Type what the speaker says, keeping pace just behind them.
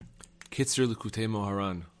Kitzur Likutey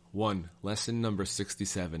Moharan 1. Lesson number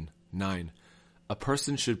 67. 9. A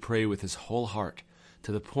person should pray with his whole heart,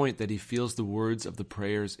 to the point that he feels the words of the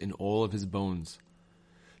prayers in all of his bones.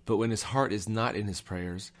 But when his heart is not in his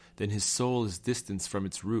prayers, then his soul is distanced from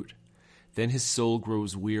its root. Then his soul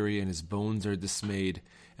grows weary and his bones are dismayed,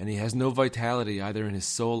 and he has no vitality either in his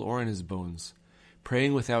soul or in his bones.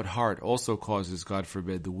 Praying without heart also causes, God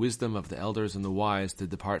forbid, the wisdom of the elders and the wise to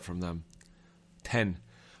depart from them. 10.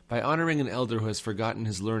 By honoring an elder who has forgotten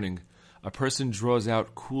his learning, a person draws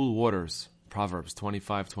out cool waters, Proverbs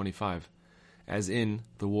 25:25, as in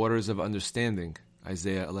the waters of understanding,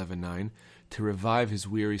 Isaiah 11:9, to revive his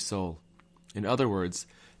weary soul. In other words,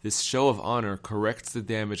 this show of honor corrects the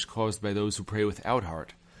damage caused by those who pray without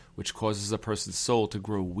heart, which causes a person's soul to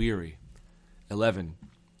grow weary. 11.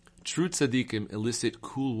 True tzaddikim elicit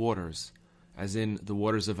cool waters, as in the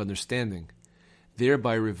waters of understanding,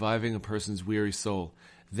 thereby reviving a person's weary soul.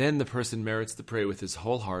 Then the person merits to pray with his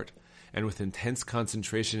whole heart and with intense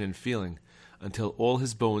concentration and feeling, until all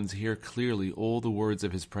his bones hear clearly all the words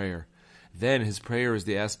of his prayer. Then his prayer is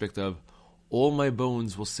the aspect of, all my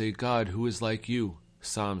bones will say, God, who is like you,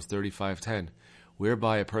 Psalms 35:10,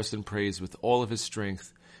 whereby a person prays with all of his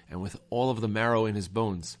strength and with all of the marrow in his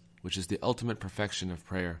bones, which is the ultimate perfection of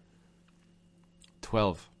prayer.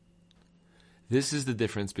 12. This is the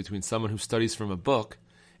difference between someone who studies from a book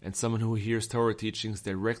and someone who hears Torah teachings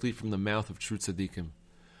directly from the mouth of true tzaddikim.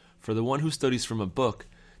 For the one who studies from a book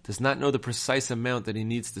does not know the precise amount that he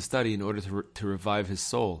needs to study in order to revive his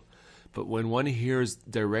soul. But when one hears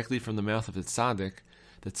directly from the mouth of the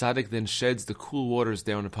tzaddik then sheds the cool waters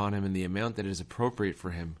down upon him in the amount that is appropriate for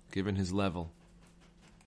him, given his level.